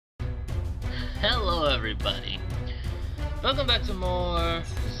Hello everybody, welcome back to more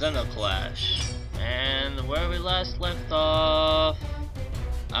Zeno Clash, and where we last left off,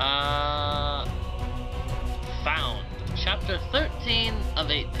 found chapter 13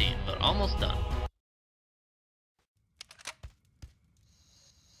 of 18, but almost done.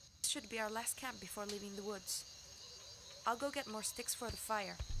 This should be our last camp before leaving the woods. I'll go get more sticks for the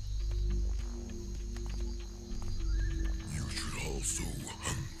fire. You should also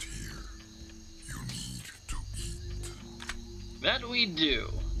hunt here. You need to eat. That we do.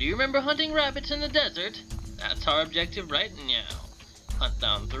 Do you remember hunting rabbits in the desert? That's our objective right now. Hunt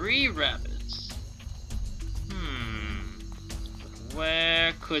down 3 rabbits. But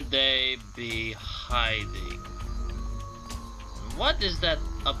where could they be hiding? What is that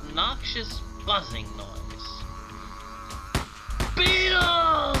obnoxious buzzing noise?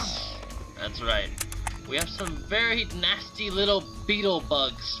 Beetles! That's right. We have some very nasty little beetle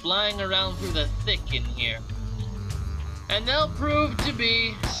bugs flying around through the thick in here. And they'll prove to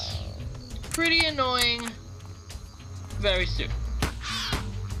be pretty annoying very soon.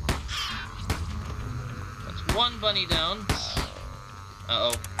 That's one bunny down.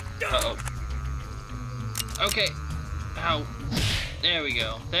 Uh-oh. Okay. Ow. There we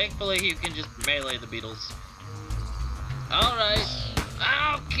go. Thankfully you can just melee the beetles. Alright.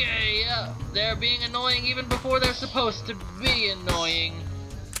 Okay, yeah. They're being annoying even before they're supposed to be annoying.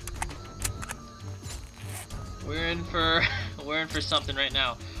 We're in for something right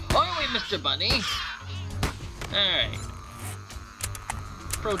now. Aren't we, Mr. Bunny? Alright.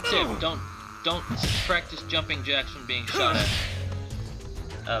 Pro tip, don't practice jumping jacks when being shot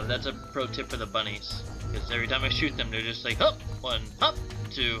at. That's a pro tip for the bunnies. Because every time I shoot them, they're just like, hop, 1, hop,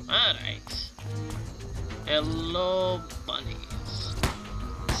 2, alright. Hello, bunnies.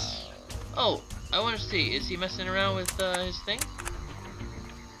 Oh, I want to see, is he messing around with his thing?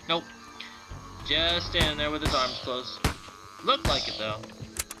 Nope. Just standing there with his arms closed. Looked like it though.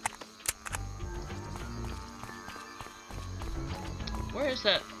 Where is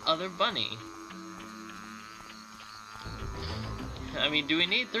that other bunny? I mean, do we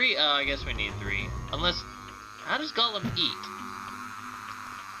need 3? I guess we need 3. Unless, how does Golem eat?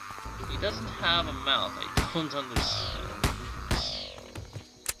 He doesn't have a mouth. I don't understand.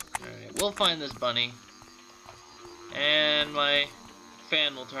 Alright, we'll find this bunny. And my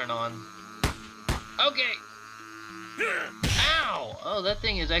fan will turn on. Okay! Ow! Oh, that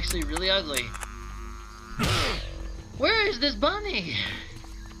thing is actually really ugly. Where is this bunny?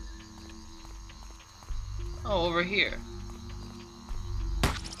 Oh, over here.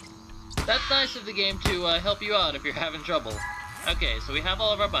 That's nice of the game to help you out if you're having trouble. Okay, so we have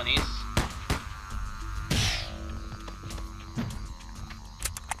all of our bunnies.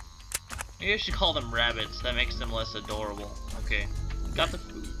 Maybe I should call them rabbits. That makes them less adorable. Okay, got the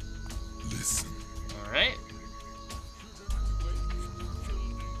food. Listen. Alright.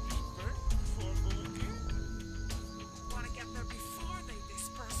 Want to get there before they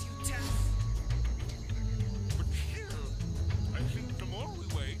disperse you, Jeff? But still, I think the more we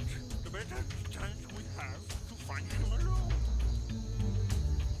wait, the better chance we have to find him alone.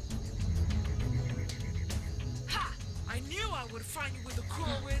 Ha! I knew I would find you with the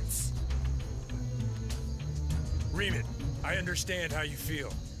corwids. Rimat, I understand how you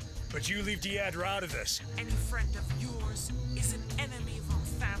feel, but you leave Deidre out of this. Any friend of yours is an enemy of our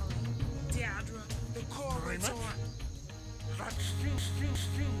family. Deidre, the corwids Rimat? are... That's sting.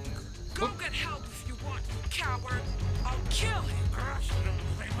 Go get help if you want, you coward. I'll kill him. Crush them,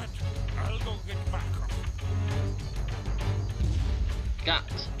 Rimat. I'll go get backup.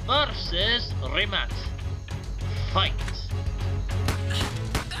 Got versus Rimat. Fight.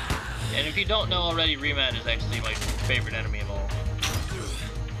 And if you don't know already, Rimat is actually my favorite enemy of all.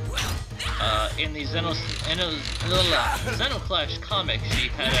 In the Zeno Clash comic, she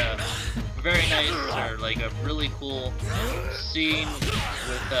had a very nice, or like a really cool scene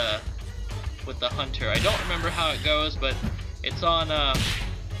with the hunter. I don't remember how it goes, but it's on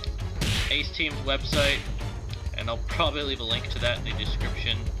Ace Team's website, and I'll probably leave a link to that in the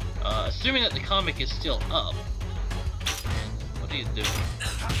description. Assuming that the comic is still up. What are you doing?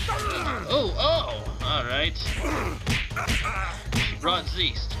 Oh, alright. She brought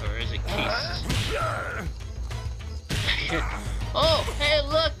Zeist, or is it Keist? Oh, hey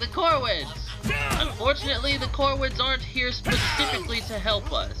look, the corwids! Unfortunately, the corwids aren't here specifically to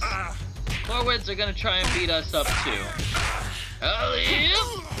help us. Corwids are gonna try and beat us up too.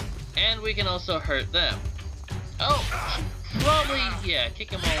 And we can also hurt them. Oh, probably, yeah, kick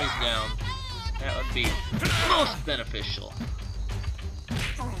them always down. That would be most beneficial.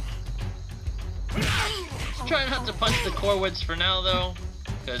 Try not to punch the corwids for now, though.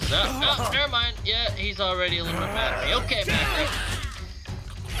 Cause oh, never mind. Yeah, he's already a little bit mad at me. Okay, Macro.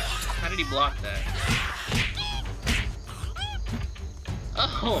 How did he block that?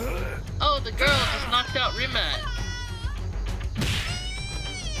 Oh, the girl just knocked out Rimat.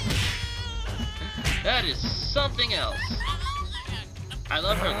 That is something else. I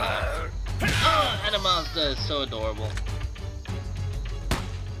love her laugh. Oh, Animazda is so adorable.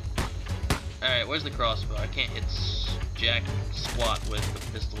 Alright, where's the crossbow? I can't hit jack squat with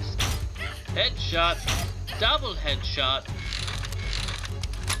the pistols. Headshot. Double headshot.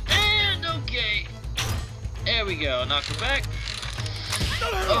 And okay. There we go. Knock her back.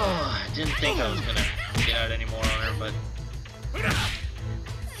 Oh, I didn't think I was gonna get out any more on her, but...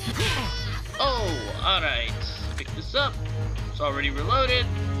 Oh, alright. Pick this up. It's already reloaded.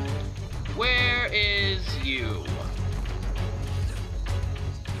 Where is you?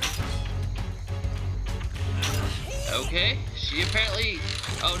 Okay, she apparently...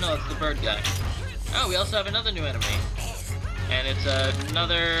 Oh no, it's the bird guy. Oh, we also have another new enemy. And it's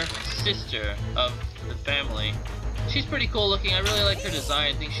another sister of the family. She's pretty cool looking. I really like her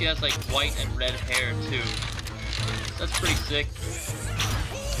design. I think she has like white and red hair too. That's pretty sick.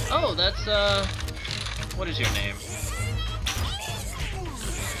 Oh, that's what is your name?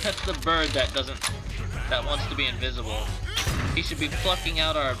 That's the bird that wants to be invisible. He should be plucking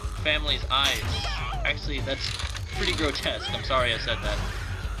out our family's eyes. Actually, that's pretty grotesque. I'm sorry I said that.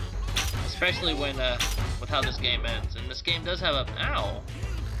 Especially when with how this game ends. And this game does have a ow.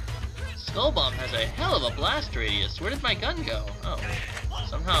 Skull Bomb has a hell of a blast radius. Where did my gun go? Oh,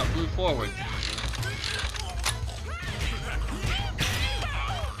 somehow it flew forward.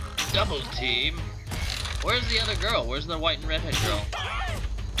 Double team. Where's the other girl? Where's the white and redhead girl?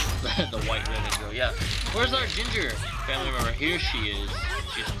 The white redhead girl, yeah. Where's our ginger family member? Here she is.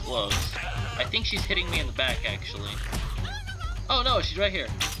 She's close. I think she's hitting me in the back, actually. Oh no, she's right here.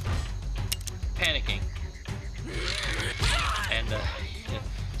 Panicking. And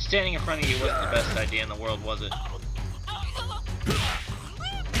standing in front of you wasn't the best idea in the world, was it?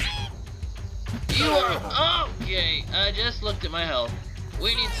 You are... Okay, I just looked at my health.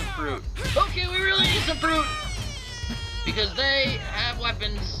 We need some fruit. Okay, we really need some fruit! Because they have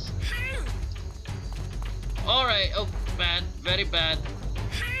weapons. Alright, oh, bad. Very bad.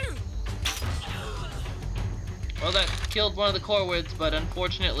 Well, that killed one of the corwids, but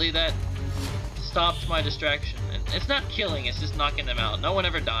unfortunately that stopped my distraction. And it's not killing, it's just knocking them out. No one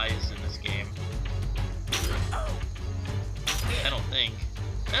ever dies in this game. I don't think.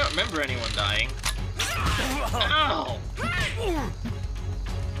 I don't remember anyone dying. Ow!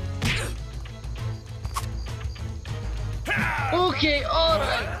 Okay,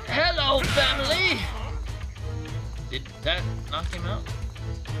 alright. Hello, family! Did that knock him out?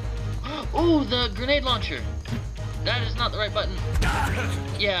 Ooh, the grenade launcher! That is not the right button.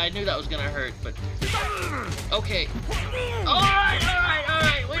 Yeah, I knew that was gonna hurt, but... Okay.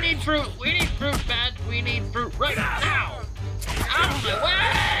 Alright! We need fruit! We need fruit, bad! We need fruit right now! Out of my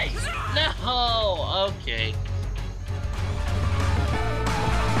way! No! Okay.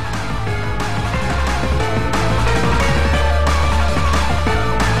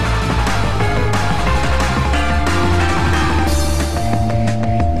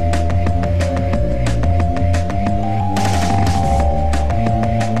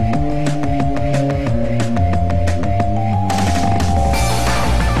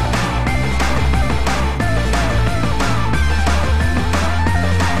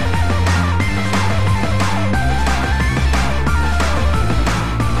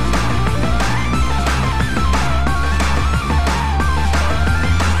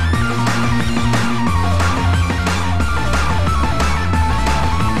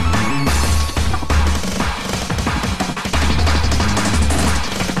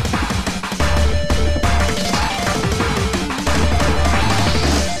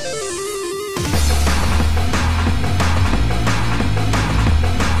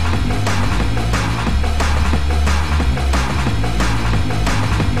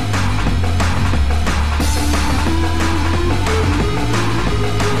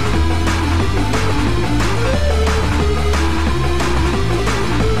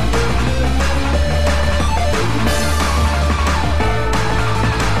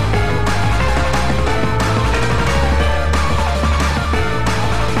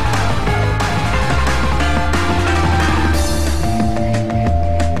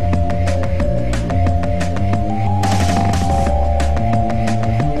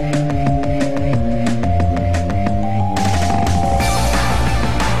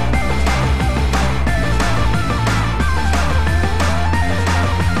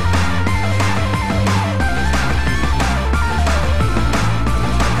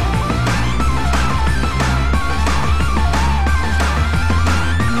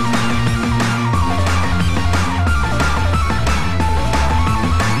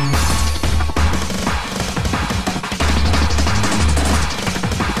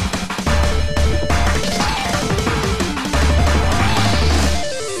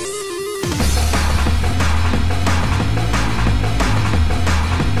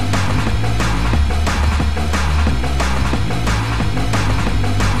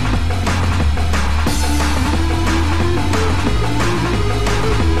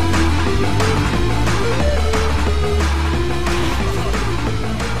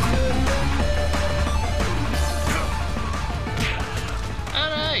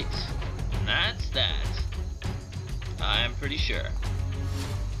 I'm pretty sure.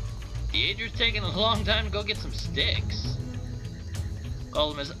 Deidre's taking a long time to go get some sticks.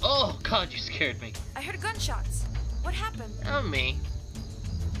 Golem is... Oh, God, you scared me. I heard gunshots. What happened? Oh, me.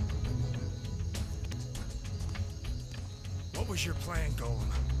 What was your plan, Golem?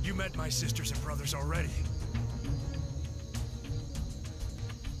 You met my sisters and brothers already.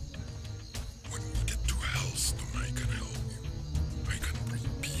 When we get to Haldestom, I can help you. I can bring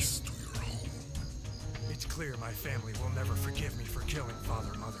peace to your home. It's clear my family will never forgive me for killing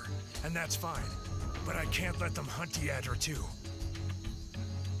Father Mother, and that's fine. But I can't let them hunt Deidre too.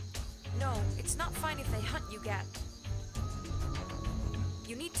 No, it's not fine if they hunt you, Gat.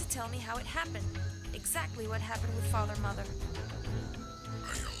 You need to tell me how it happened. Exactly what happened with Father Mother.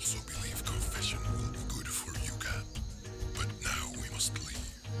 I also believe confession will be good for you, Cat. But now we must leave.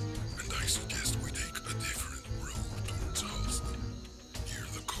 And I suggest we take a different road towards Haldestom, near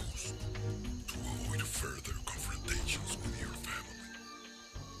the coast, to avoid further confrontations with your family.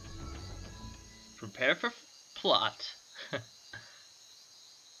 Prepare for plot.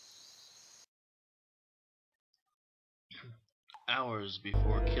 Hours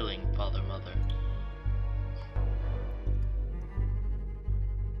before killing Father Mother.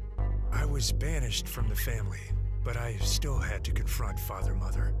 I was banished from the family, but I still had to confront Father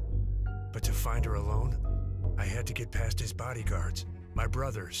Mother. But to find her alone, I had to get past his bodyguards, my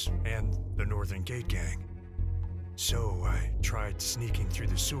brothers, and the Northern Gate gang. So I tried sneaking through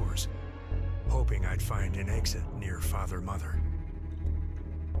the sewers, hoping I'd find an exit near Father Mother.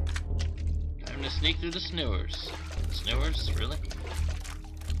 Time to sneak through the snewers. The snewers? Really?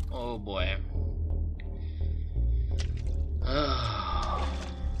 Oh boy.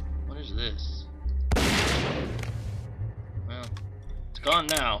 What is this? Well, it's gone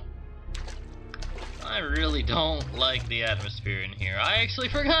now. I really don't like the atmosphere in here. I actually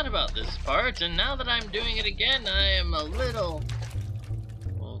forgot about this part, and now that I'm doing it again, I am a little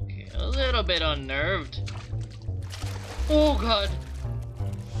bit unnerved. Oh God.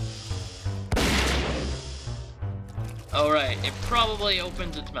 Oh right, it probably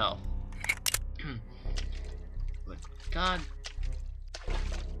opens its mouth. But God.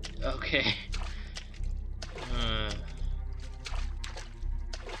 Okay.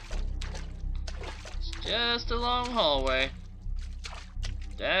 It's just a long hallway.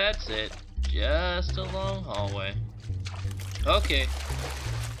 That's it. Just a long hallway. Okay.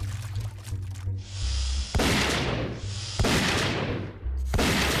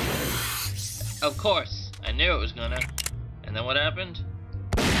 Of course. I knew it was gonna. And then what happened?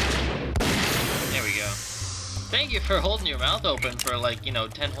 There we go. Thank you for holding your mouth open for like, 10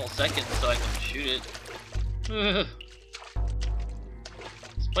 whole seconds so I can shoot it. Ugh.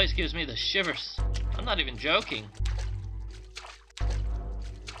 This place gives me the shivers. I'm not even joking.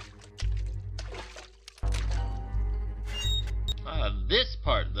 This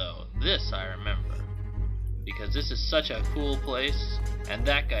part though, this I remember. Because this is such a cool place, and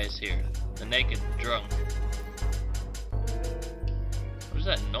that guy's here. The naked drunk. What is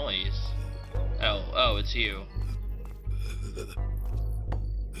that noise? Oh, it's you.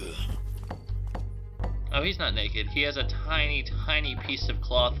 Oh, he's not naked. He has a tiny, tiny piece of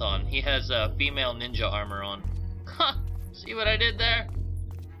cloth on. He has female ninja armor on. Ha! See what I did there?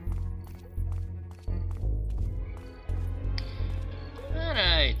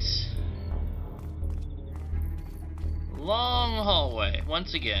 Alright. Long hallway,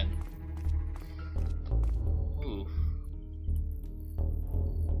 once again. Oof.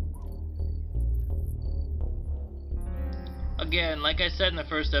 Again, like I said in the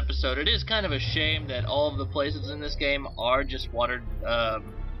first episode, it is kind of a shame that all of the places in this game are just watered, I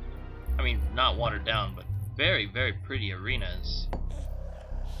mean, not watered down, but very, very pretty arenas.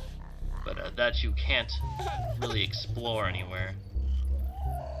 But that you can't really explore anywhere.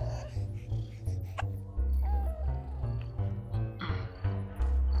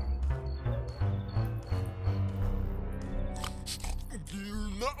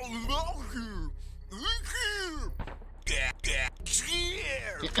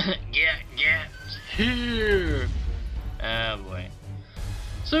 Here. Ah boy.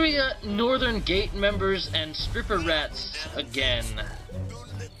 So we got Northern Gate members and stripper rats again.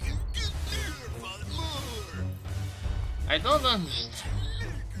 I don't understand.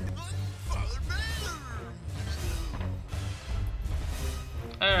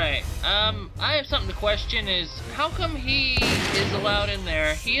 Alright, I have something to question is, how come he is allowed in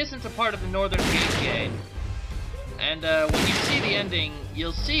there? He isn't a part of the Northern Gate gang. And when you see the ending,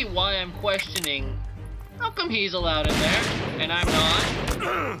 you'll see why I'm questioning, how come he's allowed in there, and I'm not?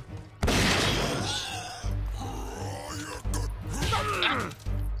 Ah,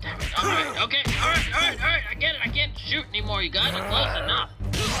 damn it, alright, okay, alright, I get it, I can't shoot anymore, you guys are close enough.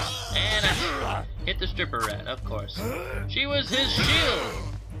 And I hit the stripper rat, of course. She was his shield.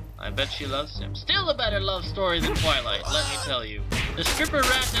 I bet she loves him. Still a better love story than Twilight, let me tell you. The stripper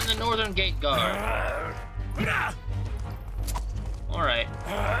rat and the northern gate guard. Alright.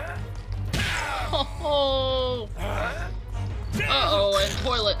 Oh! Uh-oh, and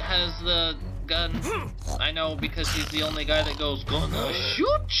Toilet has the gun. I know, because he's the only guy that goes, gonna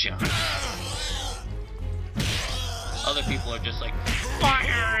shoot ya. Other people are just like,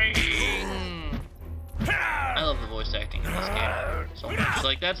 firing! I love the voice acting in this game so much.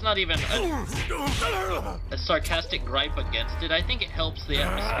 Like, that's not even a sarcastic gripe against it. I think it helps the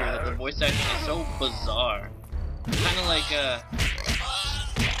atmosphere that the voice acting is so bizarre. Kind of like,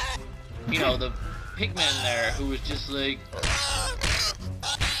 you know, the pigman there who was just like,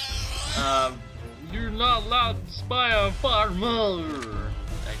 you're not allowed to spy on farmer.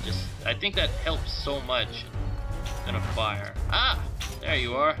 I think that helps so much in a fire. Ah, there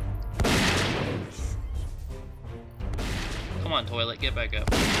you are. Come on, Toilet, get back up.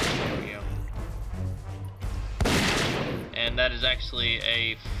 There we go. And that is actually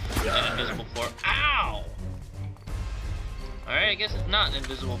an invisible floor. Ow! Alright, I guess it's not an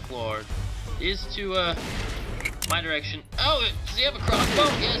invisible floor. It is to, my direction. Oh, does he have a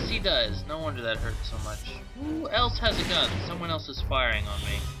crossbow? Yes, he does. No wonder that hurt so much. Who else has a gun? Someone else is firing on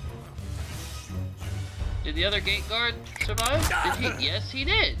me. Did the other gate guard survive? Did he? Yes, he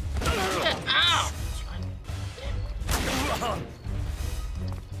did. Ow!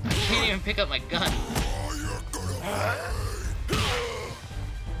 I can't even pick up my gun.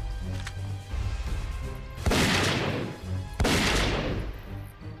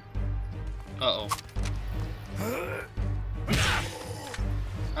 Uh-oh.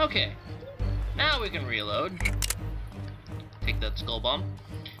 Okay. Now we can reload. Take that skull bomb.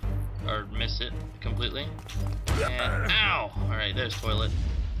 Or miss it completely. And ow! Alright, there's Toilet.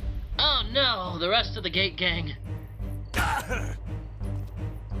 Oh no! The rest of the gate gang.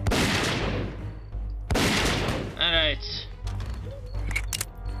 Alright.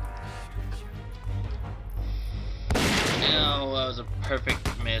 Oh, that was a perfect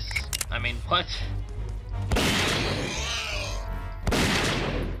miss. I mean, what?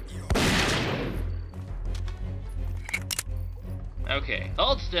 Okay,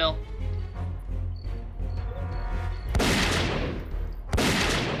 hold still.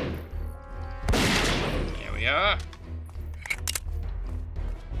 There we are.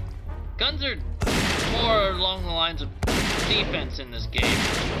 Guns are more along the lines of defense in this game.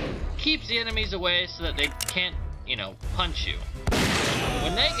 Keeps the enemies away so that they can't, you know, punch you.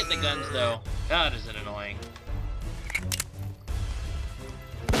 When they get the guns, though, God, is it annoying.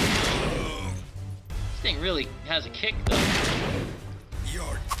 This thing really has a kick, though.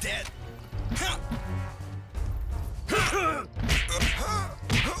 You're dead.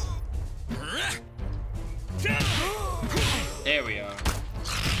 There we are.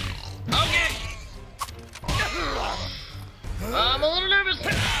 Okay! I'm a little nervous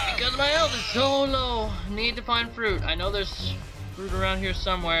because my health is so low. Need to find fruit. I know there's fruit around here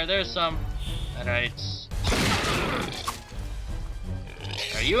somewhere. There's some. Alright.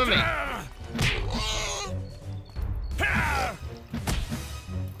 Are you and me?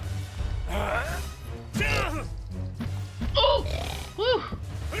 Oh! Woo!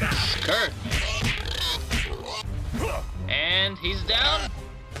 Skirt. And he's down.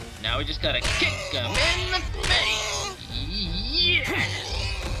 Now we just gotta kick him in the face.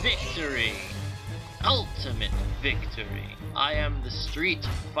 Yes! Victory. Ultimate victory. I am the street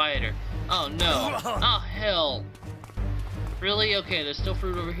fighter. Oh no. Oh hell. Really? Okay, there's still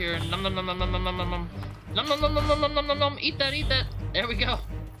fruit over here. Nom nom nom nom nom nom nom nom nom. Nom nom nom nom nom nom nom nom nom. Eat that, eat that. There we go.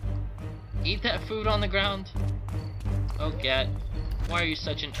 Eat that food on the ground. Oh cat. Why are you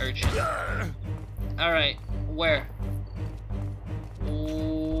such an urchin? Alright, where?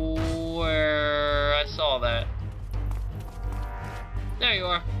 Where? I saw that. There you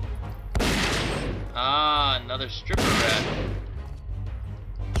are. Ah, another stripper rat.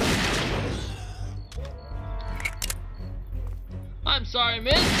 I'm sorry,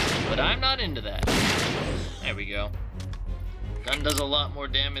 miss, but I'm not into that. There we go. Gun does a lot more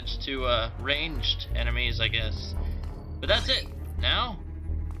damage to ranged enemies, I guess. But that's it. Now?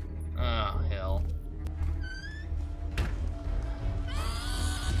 Oh, hell.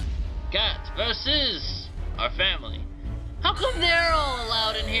 Cat versus our family. How come they're all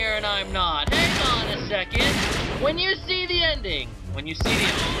allowed in here and I'm not? Hang on a second. When you see the ending,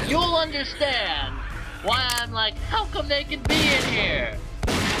 you'll understand why I'm like, how come they can be in here?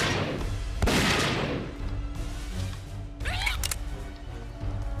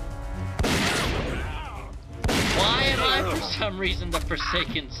 Why for some reason the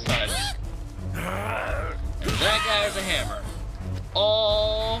Forsaken Son. And that guy has a hammer.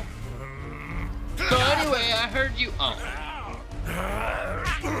 Oh. So anyway, I heard you. Oh.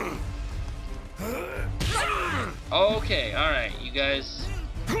 Okay, alright, you guys.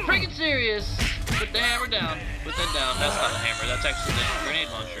 Freaking serious. Put the hammer down. Put that down. That's not a hammer, that's actually the grenade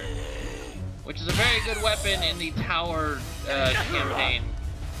launcher. Which is a very good weapon in the tower campaign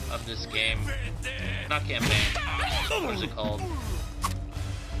of this game. Not campaign. What is it called?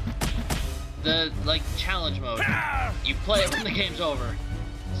 The, like, challenge mode. You play it when the game's over.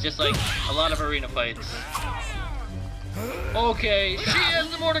 It's just like a lot of arena fights. Okay, she has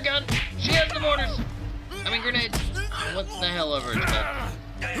the mortar gun! She has the mortars! I mean grenades. What the hell ever it's called.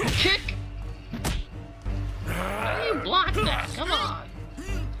 Kick! How do you block that? Come on!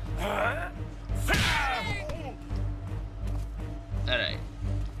 Alright.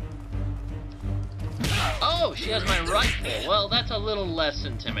 Oh, she has my rifle. Well, that's a little less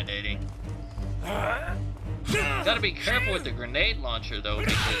intimidating. Gotta be careful with the grenade launcher, though,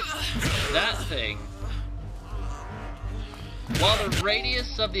 because that thing... While the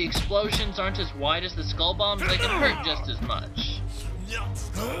radius of the explosions aren't as wide as the skull bombs, they can hurt just as much.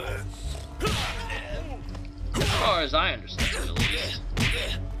 As far as I understand, at least.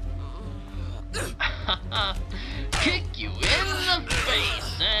 Kick you in the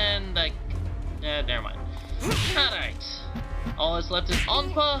face, and I... never mind. Alright. All that's left is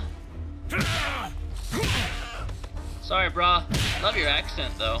Onpa. Sorry, brah. Love your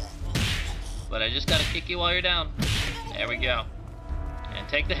accent, though. But I just gotta kick you while you're down. There we go. And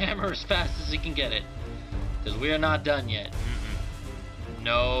take the hammer as fast as you can get it. Because we are not done yet.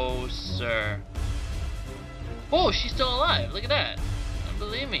 No, sir. Oh, she's still alive. Look at that.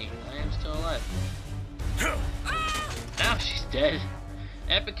 Believe me, I am still alive. Now she's dead.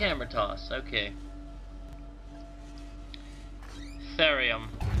 Epic hammer toss. Okay. Therium.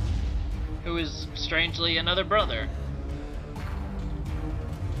 Who is, strangely, another brother.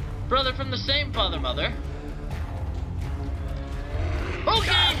 Brother from the same father-mother.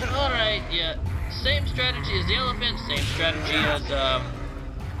 Okay! Alright, yeah. Same strategy as the elephant, same strategy as,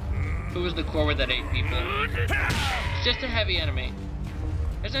 who was the corwid that ate people? It's just a heavy enemy.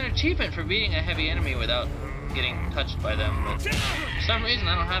 There's an achievement for beating a heavy enemy without getting touched by them, but for some reason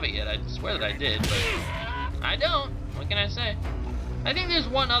I don't have it yet. I swear that I did, but I don't. What can I say? I think there's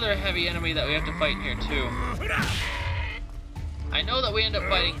one other heavy enemy that we have to fight in here, too. I know that we end up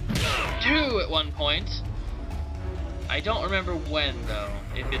fighting 2 at one point. I don't remember when, though.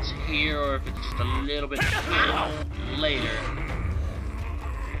 If it's here or if it's just a little bit later.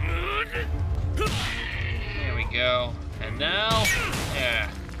 There we go. And now, yeah.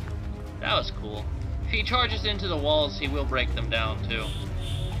 That was cool. If he charges into the walls, he will break them down, too.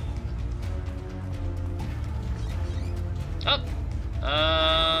 Up!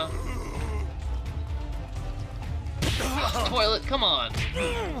 Toilet, come on!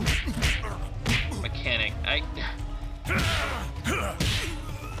 Mechanic,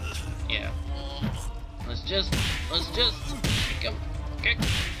 yeah. Let's just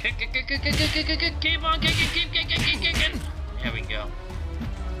keep on kicking. There we go.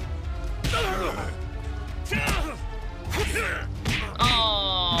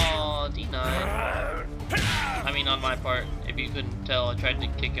 Oh, denied. I mean, on my part, if you couldn't tell, I tried to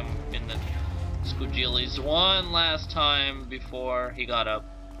kick him in the squigilies one last time before he got up.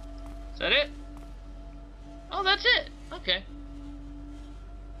 Is that it? Oh, that's it. Okay.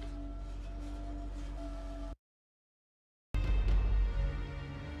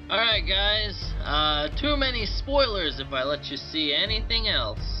 Alright guys, too many spoilers if I let you see anything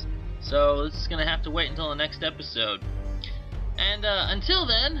else. So this is gonna have to wait until the next episode. And until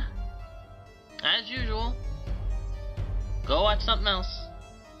then, as usual, go watch something else.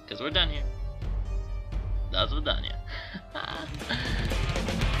 Cause we're done here. That's we're done, yeah.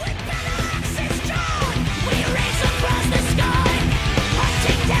 We race across the sky,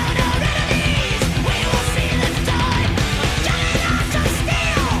 hunting down our enemies. We will see them die. Giant arms of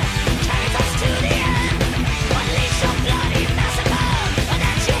steel carries us to the end. Unleash a bloody massacre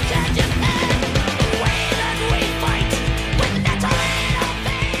that you can't defend. The way that we fight with metal in our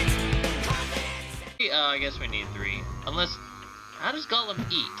veins. I guess we need 3. Unless, how does Golem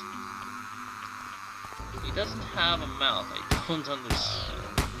eat? He doesn't have a mouth. I don't understand.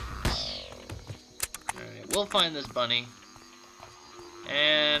 We'll find this bunny,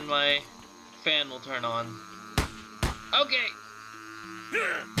 and my fan will turn on. Okay!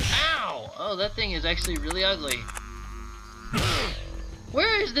 Ow! Oh, that thing is actually really ugly.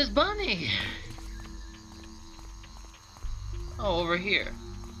 Where is this bunny? Oh, over here.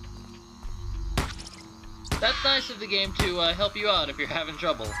 That's nice of the game to help you out if you're having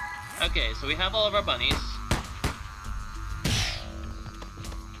trouble. Okay, so we have all of our bunnies.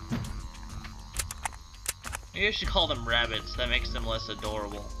 Maybe I should call them rabbits. That makes them less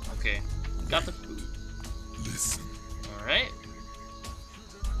adorable. Okay, got the food. Listen. Alright.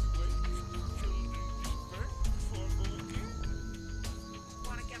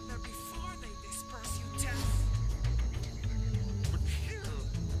 Wanna get there before they disperse you, Jeff? But still,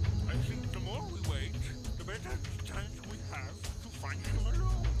 I think the more we wait, the better chance we have to find him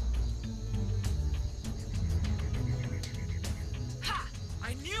alone. Ha!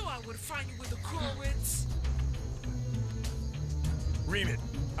 I knew I would find you with the corwids. Rimat,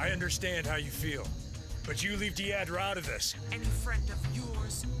 I understand how you feel, but you leave Deidre out of this. Any friend of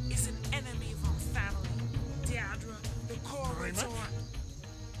yours is an enemy of our family. Deidre, the corwids, or...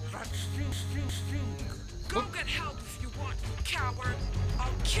 That's still. Go get help if you want, you coward.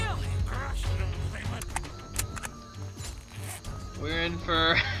 I'll kill him. We're in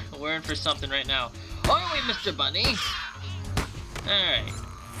for something right now. Aren't we, Mr. Bunny? Alright.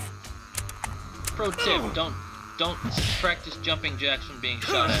 Pro tip, don't practice jumping jacks when being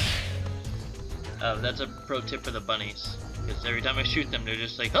shot at. That's a pro tip for the bunnies. Because every time I shoot them, they're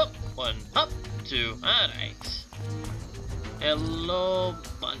just like, hop, one, hop, two, alright. Hello,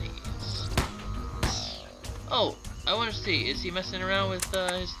 bunnies. Oh, I want to see, is he messing around with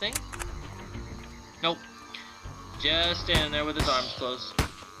his thing? Nope. Just standing there with his arms closed.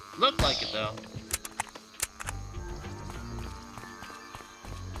 Looked like it though.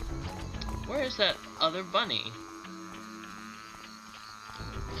 Where is that other bunny?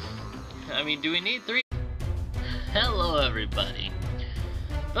 I mean, do we need 3? Hello everybody.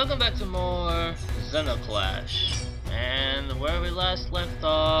 Welcome back to more Zeno Clash. And where we last left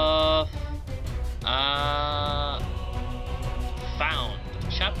off... found.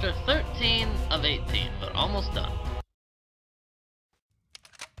 Chapter 13 of 18, but almost done.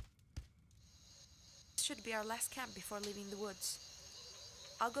 This should be our last camp before leaving the woods.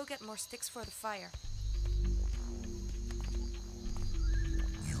 I'll go get more sticks for the fire.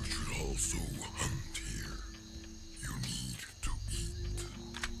 You should also hunt here. You need to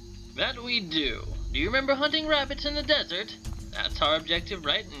eat. That we do. Do you remember hunting rabbits in the desert? That's our objective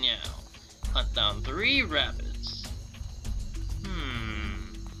right now. Hunt down 3 rabbits.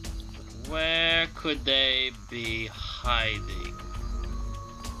 Where could they be hiding?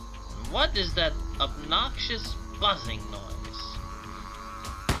 What is that obnoxious buzzing noise?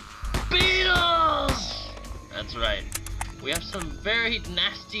 Beetles! That's right. We have some very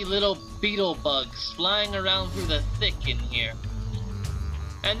nasty little beetle bugs flying around through the thick in here.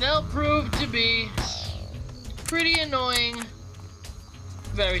 And they'll prove to be pretty annoying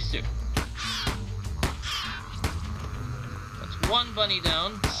very soon. That's one bunny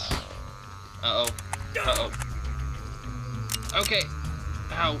down. Uh-oh. Uh-oh. Okay.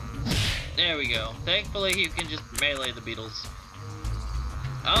 Ow. There we go. Thankfully, you can just melee the beetles.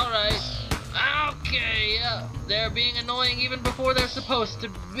 Alright. Okay, yeah. They're being annoying even before they're supposed to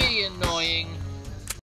be annoying.